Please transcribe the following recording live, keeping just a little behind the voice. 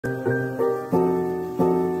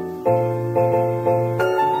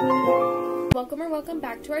Welcome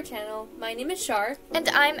back to our channel. My name is Shar. And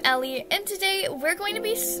I'm Ellie, and today we're going to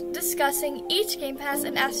be discussing each Game Pass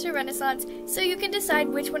in Astro Renaissance so you can decide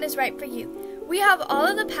which one is right for you. We have all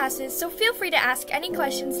of the passes, so feel free to ask any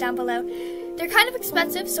questions down below. They're kind of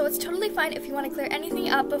expensive, so it's totally fine if you want to clear anything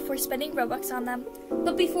up before spending Robux on them.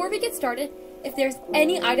 But before we get started, if there's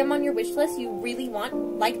any item on your wish list you really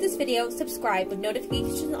want, like this video, subscribe with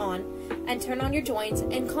notifications on, and turn on your joins,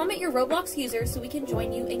 and comment your Roblox user so we can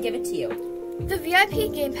join you and give it to you. The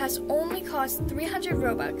VIP Game Pass only costs 300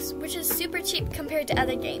 Robux, which is super cheap compared to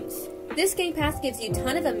other games. This Game Pass gives you a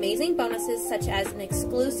ton of amazing bonuses such as an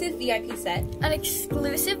exclusive VIP set, an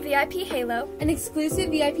exclusive VIP Halo, an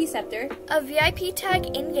exclusive VIP scepter, a VIP tag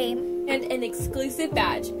in-game, and an exclusive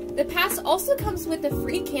badge. The pass also comes with a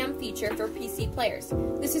free cam feature for PC players.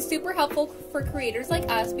 This is super helpful for creators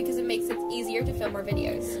like us because it makes it easier to film our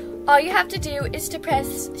videos. All you have to do is to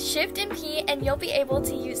press Shift and P and you'll be able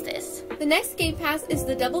to use this. The next Game Pass is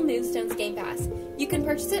the Double Moonstones Game Pass. You can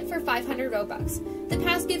purchase it for 500 Robux. The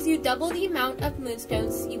pass gives you double the amount of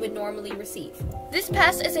moonstones you would normally receive. This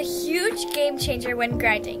pass is a huge game changer when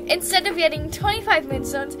grinding. Instead of getting 25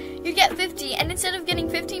 moonstones, you'd get 50, and instead of getting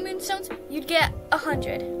 50 moonstones, you'd get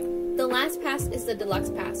 100. The last pass is the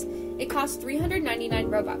Deluxe Pass. It costs 399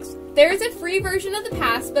 Robux. There is a free version of the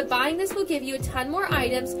pass, but buying this will give you a ton more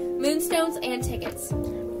items, moonstones, and tickets.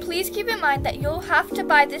 Please keep in mind that you'll have to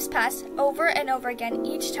buy this pass over and over again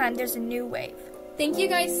each time there's a new wave. Thank you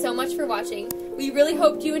guys so much for watching. We really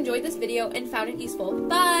hoped you enjoyed this video and found it useful.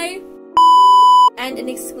 Bye! And an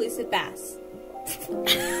exclusive bass.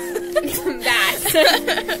 Bass.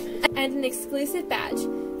 And an exclusive badge.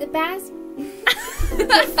 The bass.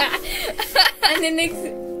 And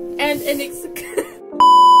an